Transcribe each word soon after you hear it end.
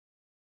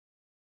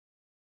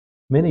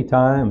Many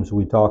times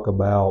we talk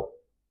about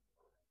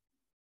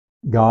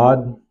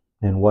God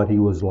and what He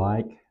was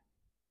like,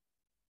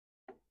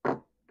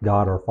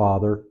 God our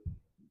Father,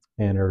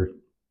 and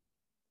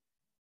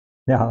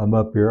now I'm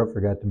up here, I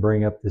forgot to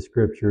bring up the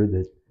scripture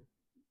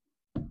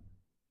that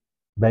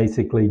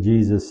basically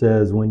Jesus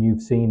says, when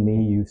you've seen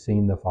me, you've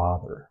seen the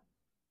Father.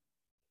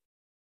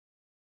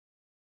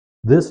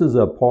 This is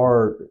a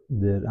part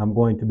that I'm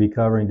going to be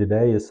covering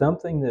today, is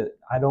something that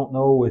I don't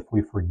know if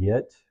we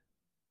forget,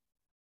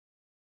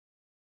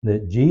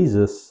 that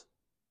Jesus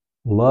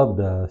loved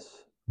us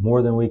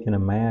more than we can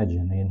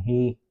imagine, and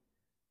He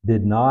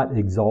did not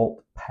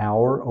exalt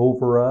power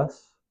over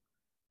us.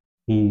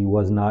 He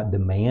was not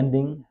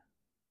demanding.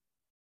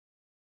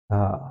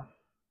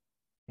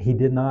 He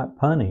did not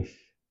punish.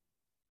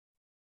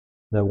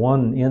 The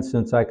one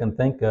instance I can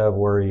think of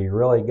where He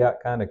really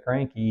got kind of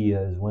cranky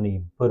is when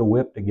He put a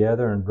whip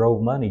together and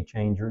drove money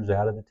changers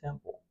out of the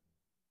temple.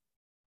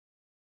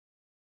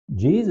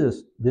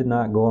 Jesus did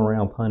not go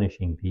around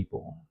punishing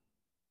people.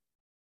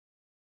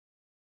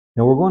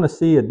 And we're going to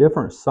see a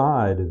different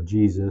side of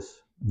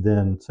Jesus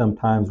than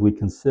sometimes we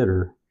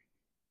consider.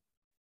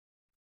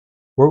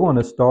 We're going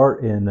to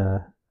start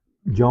in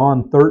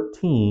John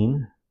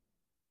 13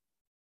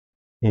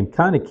 and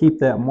kind of keep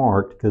that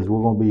marked because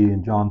we're going to be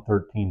in John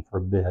 13 for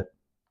a bit.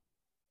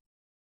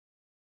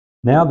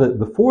 Now that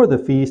before the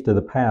feast of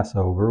the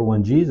Passover,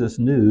 when Jesus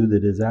knew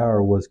that His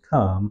hour was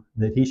come,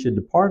 that He should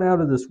depart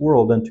out of this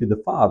world unto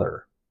the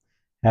Father,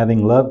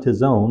 having loved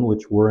His own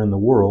which were in the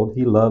world,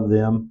 He loved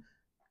them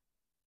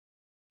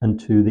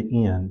unto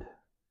the end.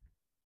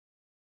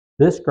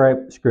 This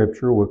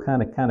scripture will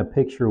kind of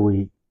picture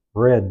we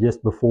read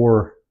just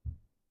before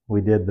we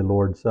did the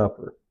Lord's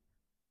Supper.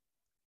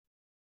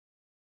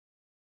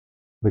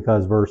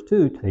 Because verse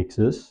 2 takes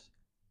us,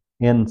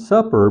 and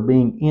supper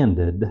being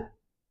ended,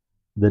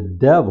 the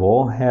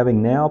devil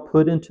having now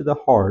put into the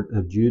heart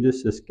of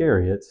Judas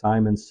Iscariot,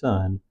 Simon's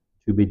son,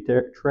 to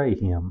betray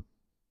Him.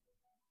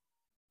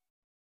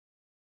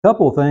 A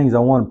couple of things I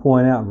want to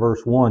point out in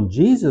verse 1.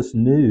 Jesus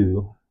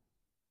knew,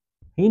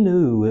 He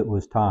knew it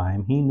was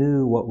time. He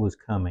knew what was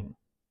coming.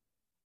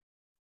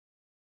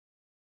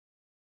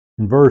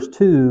 In verse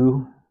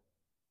 2,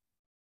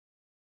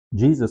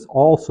 Jesus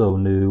also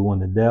knew when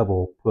the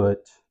devil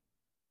put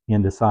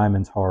into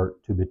Simon's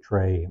heart to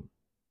betray Him.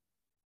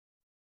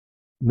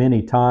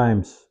 Many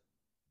times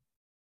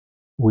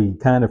we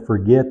kind of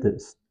forget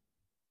this,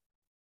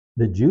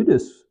 that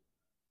Judas,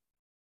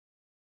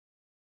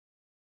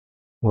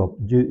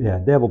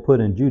 devil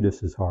put in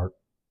Judas's heart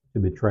to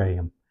betray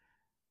Him.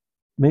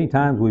 Many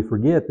times we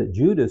forget that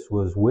Judas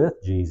was with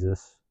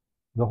Jesus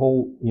the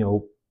whole,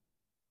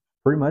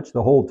 pretty much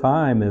the whole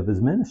time of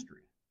His ministry.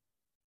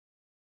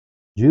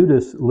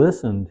 Judas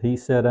listened. He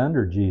sat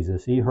under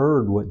Jesus. He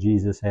heard what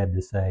Jesus had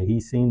to say. He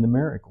seen the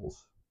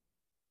miracles.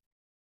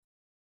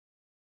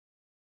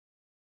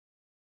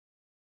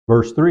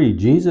 Verse 3,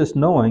 Jesus,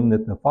 knowing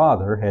that the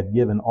Father had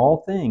given all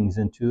things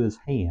into His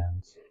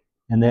hands,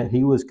 and that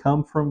He was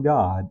come from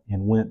God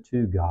and went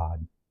to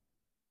God.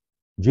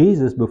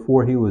 Jesus,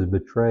 before He was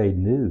betrayed,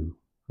 knew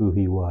who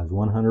He was,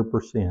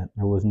 100%.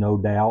 There was no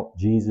doubt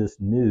Jesus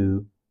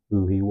knew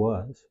who He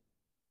was.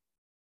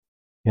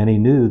 And He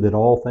knew that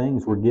all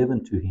things were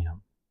given to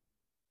Him.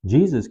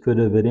 Jesus could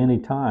have at any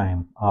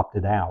time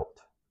opted out.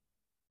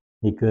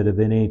 He could have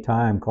at any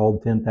time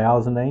called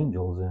 10,000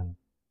 angels and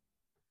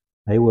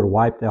they would have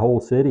wiped the whole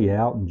city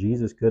out and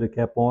Jesus could have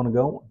kept on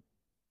going.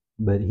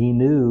 But He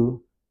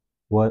knew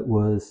what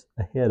was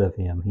ahead of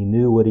Him. He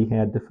knew what He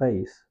had to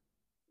face.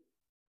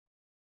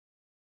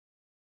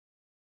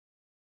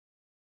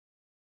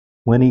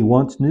 When He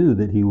once knew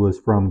that He was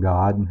from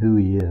God and who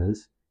He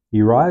is,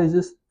 He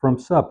riseth from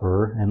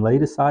supper and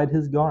laid aside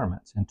His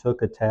garments and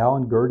took a towel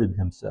and girded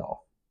Himself.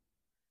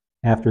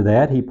 After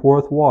that He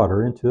poureth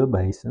water into a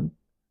basin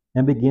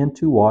and began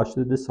to wash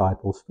the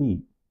disciples'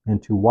 feet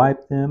and to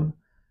wipe them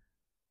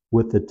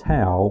with the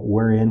towel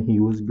wherein He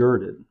was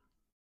girded.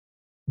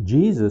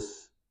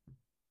 Jesus,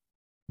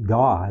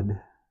 God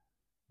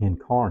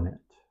incarnate,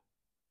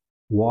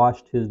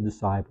 washed His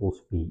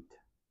disciples' feet.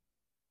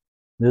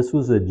 This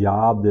was a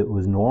job that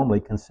was normally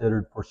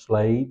considered for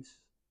slaves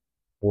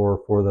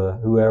or for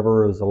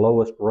whoever was the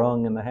lowest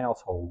rung in the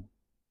household.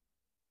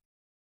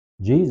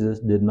 Jesus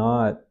did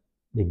not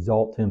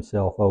exalt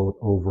Himself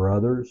over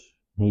others.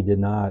 He did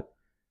not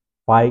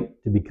fight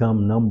to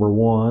become number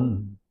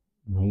one.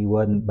 He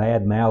wasn't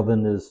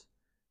bad-mouthing His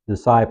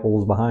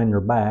disciples behind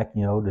their back,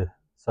 to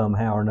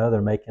somehow or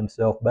another make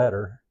Himself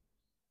better.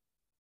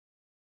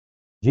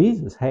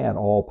 Jesus had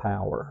all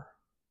power,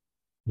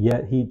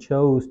 yet He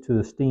chose to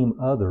esteem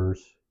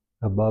others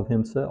above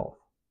Himself.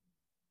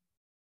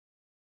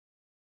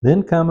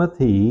 Then cometh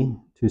He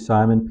to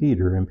Simon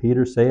Peter, and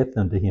Peter saith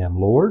unto Him,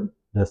 Lord,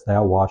 dost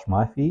Thou wash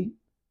my feet?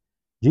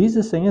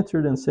 Jesus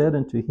answered and said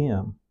unto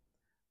him,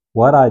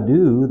 What I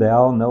do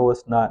thou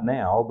knowest not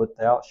now, but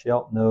thou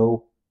shalt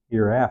know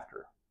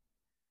hereafter.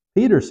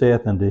 Peter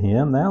saith unto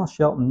Him, Thou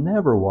shalt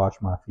never wash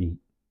my feet.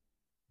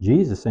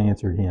 Jesus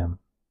answered him,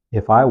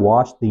 If I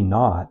wash thee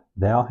not,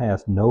 thou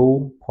hast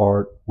no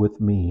part with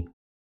me.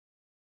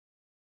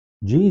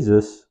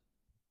 Jesus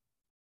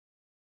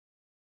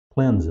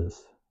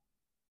cleanses.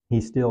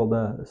 He still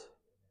does.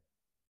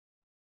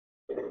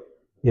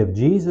 If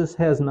Jesus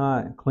has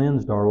not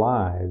cleansed our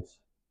lives,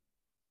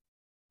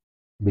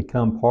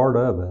 become part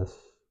of us,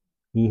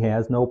 he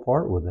has no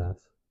part with us.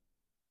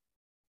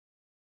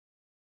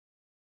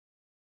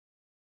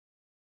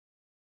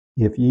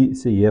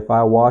 If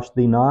I wash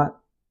thee not,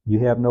 you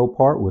have no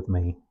part with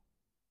me.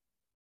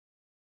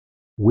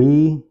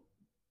 We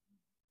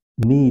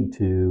need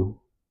to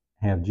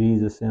have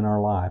Jesus in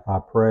our life. I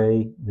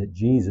pray that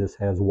Jesus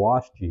has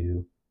washed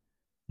you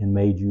and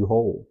made you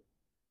whole.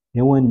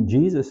 And when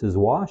Jesus has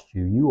washed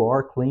you, you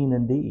are clean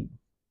indeed.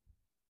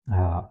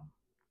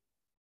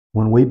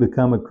 When we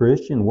become a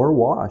Christian, we're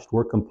washed.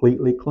 We're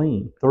completely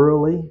clean,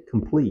 thoroughly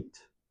complete.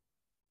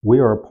 We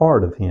are a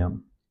part of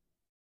him.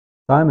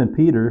 Simon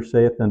Peter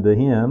saith unto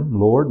him,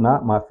 Lord,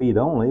 not my feet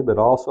only, but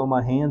also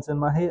my hands and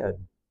my head.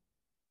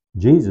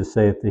 Jesus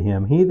saith to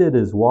him, He that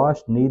is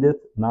washed needeth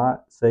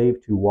not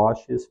save to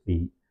wash his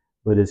feet,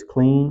 but is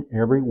clean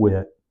every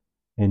whit,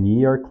 and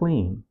ye are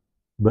clean,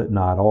 but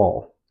not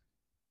all.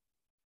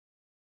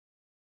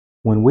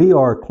 When we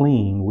are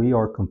clean, we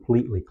are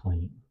completely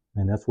clean.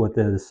 And that's what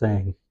that is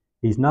saying.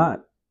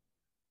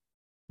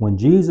 When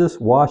Jesus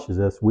washes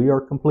us, we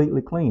are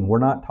completely clean. We're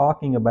not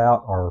talking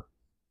about our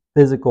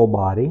physical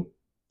body,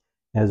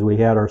 as we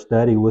had our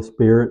study with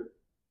spirit,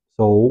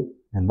 soul,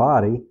 and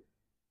body.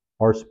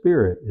 Our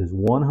spirit is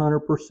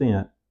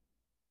 100%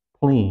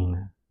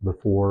 clean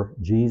before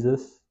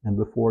Jesus and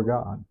before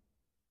God.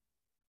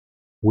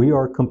 We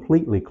are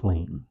completely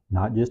clean,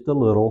 not just a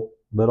little,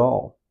 but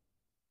all.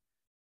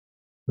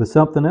 But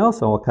something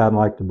else I would kind of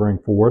like to bring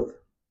forth.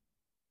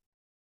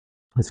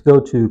 Let's go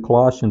to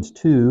Colossians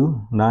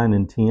 2, 9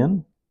 and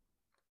 10.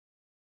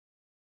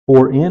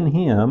 For in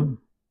him,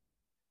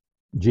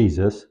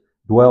 Jesus,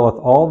 dwelleth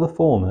all the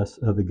fullness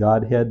of the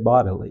Godhead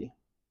bodily.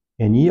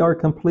 And ye are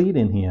complete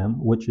in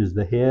him, which is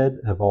the head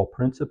of all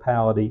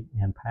principality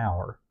and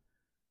power.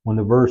 When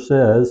the verse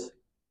says,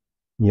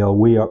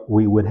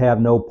 we would have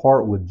no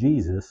part with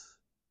Jesus,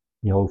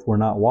 if we're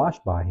not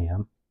washed by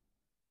him,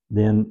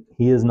 then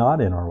he is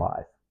not in our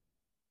life.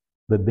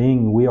 But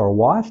being we are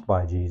washed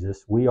by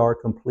Jesus, we are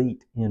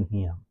complete in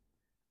him.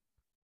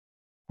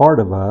 Part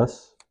of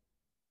us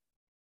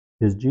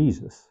is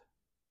Jesus.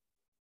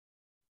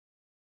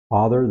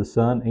 Father, the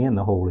Son, and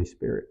the Holy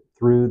Spirit,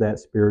 through that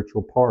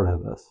spiritual part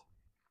of us.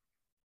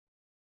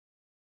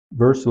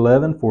 Verse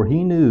 11, for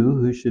he knew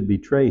who should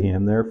betray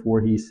him,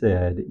 therefore he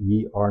said,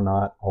 ye are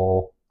not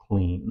all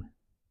clean.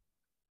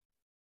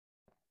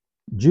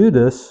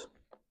 Judas,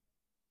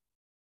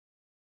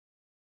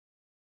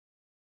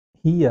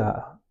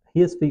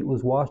 his feet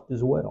was washed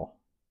as well.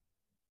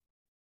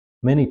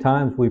 Many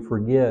times we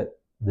forget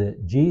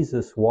that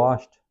Jesus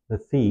washed the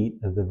feet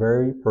of the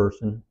very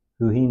person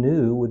who he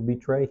knew would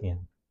betray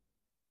him.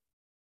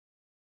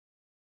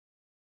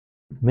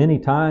 Many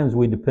times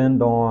we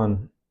depend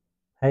on,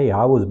 hey,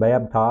 I was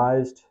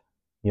baptized,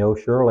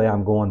 surely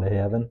I'm going to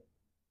heaven.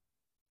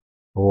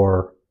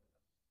 Or,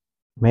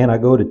 man, I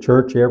go to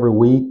church every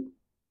week.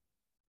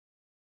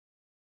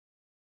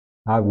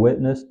 I've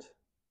witnessed.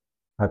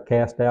 I've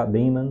cast out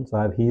demons.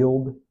 I've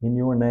healed in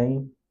your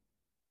name.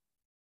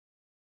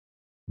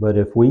 But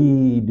if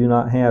we do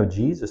not have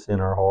Jesus in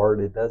our heart,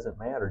 it doesn't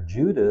matter.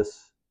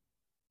 Judas,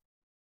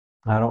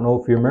 I don't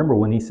know if you remember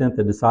when he sent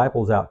the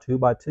disciples out 2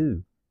 by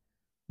 2.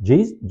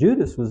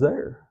 Judas was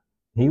there.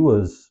 He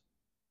was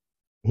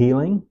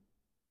healing,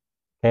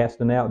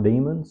 casting out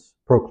demons,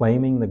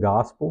 proclaiming the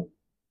gospel.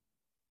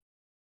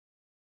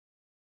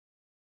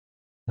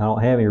 I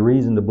don't have any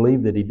reason to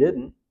believe that he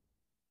didn't,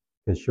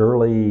 because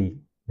surely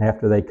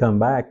after they come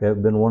back, that would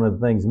have been one of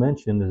the things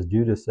mentioned, is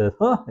Judas said,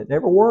 it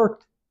never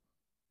worked.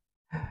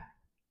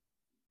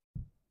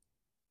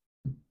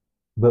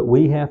 But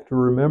we have to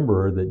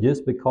remember that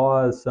just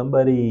because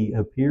somebody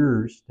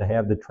appears to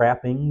have the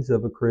trappings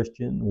of a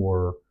Christian,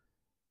 or,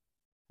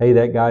 hey,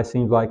 that guy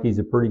seems like he's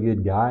a pretty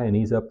good guy and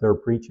he's up there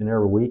preaching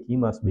every week, he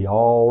must be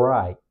all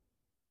right.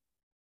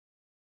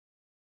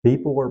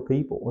 People are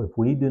people. If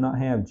we do not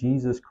have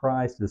Jesus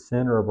Christ the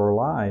center of our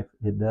life,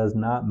 it does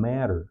not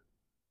matter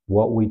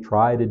what we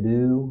try to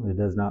do. It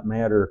does not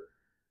matter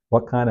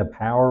what kind of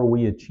power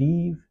we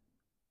achieve.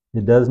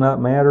 It does not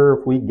matter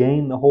if we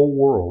gain the whole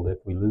world. If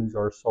we lose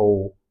our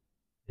soul,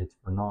 it's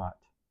for naught.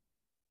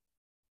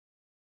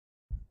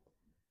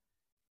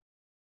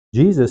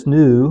 Jesus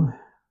knew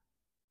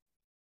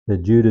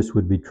that Judas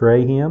would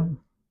betray him.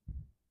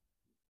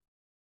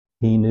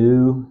 He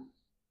knew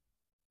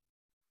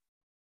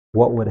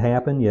what would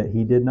happen, yet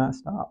he did not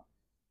stop.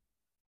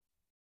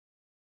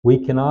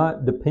 We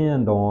cannot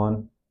depend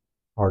on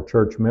our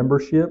church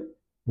membership.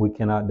 We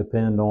cannot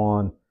depend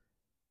on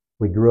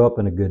we grew up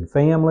in a good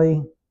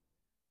family.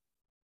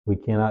 We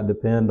cannot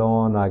depend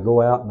on I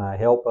go out and I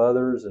help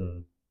others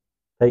and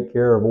take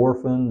care of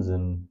orphans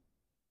and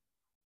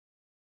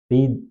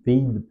feed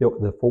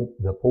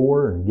the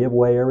poor and give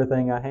away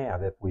everything I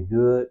have. If we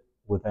do it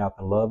without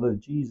the love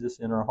of Jesus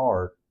in our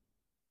heart,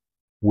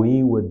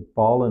 we would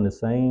fall in the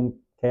same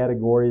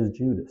category as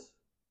Judas.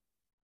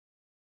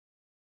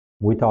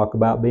 We talk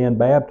about being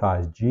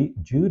baptized.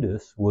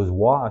 Judas was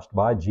washed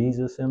by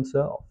Jesus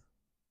himself,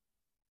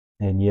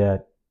 and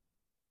yet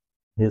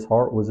his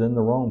heart was in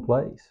the wrong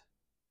place.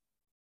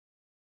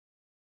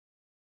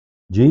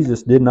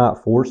 Jesus did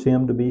not force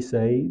him to be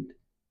saved.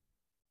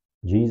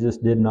 Jesus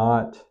did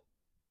not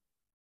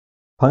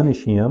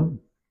punish him.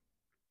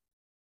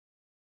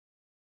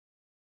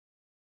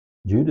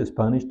 Judas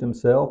punished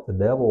himself. The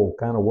devil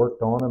kind of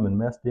worked on him and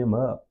messed him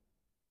up.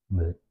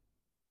 But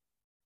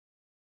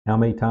how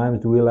many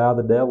times do we allow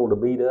the devil to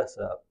beat us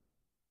up?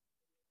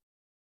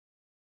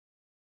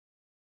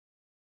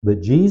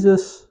 But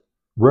Jesus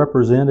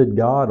represented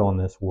God on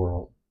this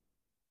world.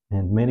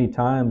 And many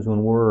times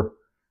when we're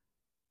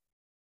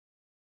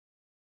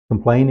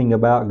complaining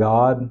about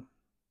God,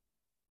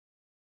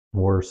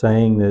 we're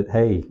saying that,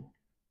 hey,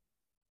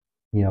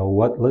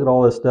 look at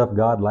all this stuff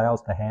God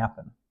allows to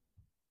happen.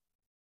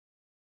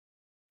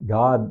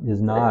 God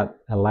is not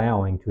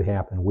allowing to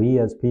happen. We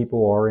as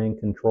people are in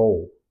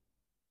control.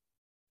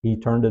 He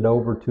turned it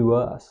over to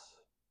us.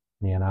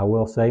 And I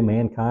will say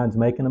mankind's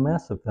making a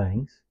mess of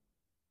things.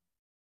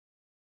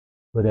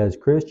 But as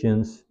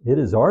Christians, it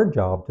is our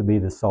job to be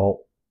the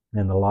salt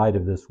and the light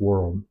of this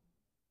world.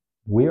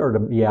 We are to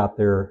be out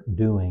there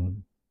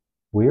doing.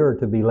 We are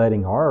to be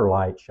letting our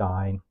light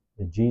shine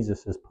that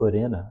Jesus has put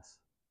in us.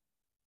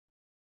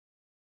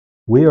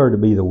 We are to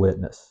be the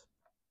witness.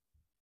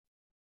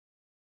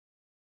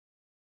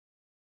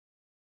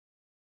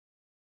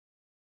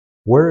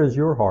 Where is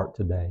your heart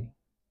today?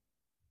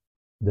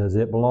 Does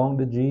it belong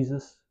to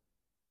Jesus?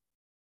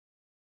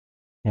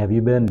 Have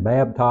you been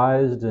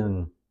baptized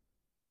and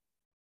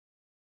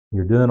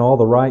you're doing all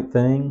the right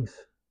things,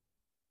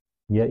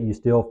 yet you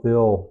still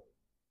feel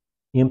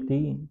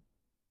empty,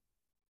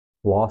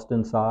 lost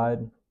inside?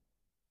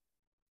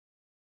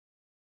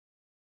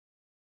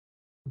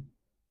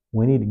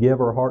 We need to give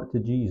our heart to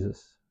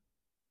Jesus.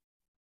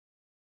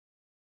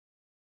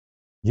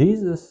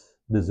 Jesus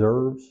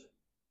deserves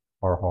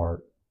our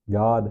heart.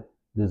 God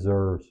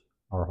deserves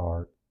our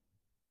heart.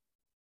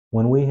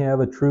 When we have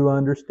a true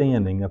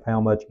understanding of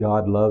how much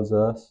God loves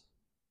us,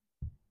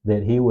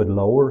 that He would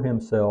lower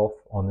Himself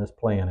on this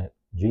planet.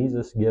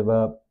 Jesus gave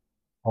up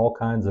all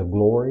kinds of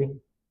glory.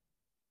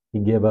 He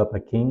gave up a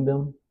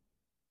kingdom.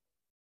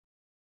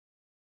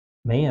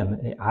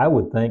 Man, I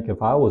would think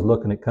if I was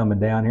looking at coming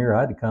down here,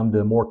 I'd come to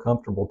a more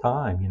comfortable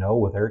time,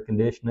 with air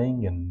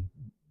conditioning and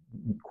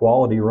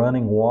quality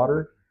running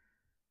water.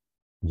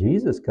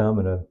 Jesus come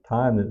at a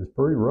time that was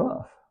pretty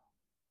rough.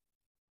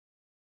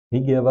 He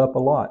gave up a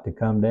lot to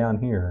come down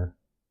here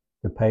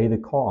to pay the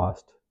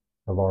cost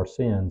of our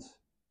sins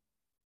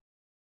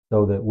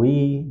so that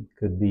we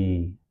could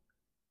be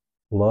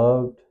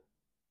loved,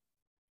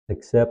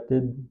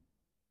 accepted,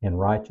 and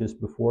righteous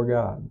before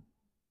God.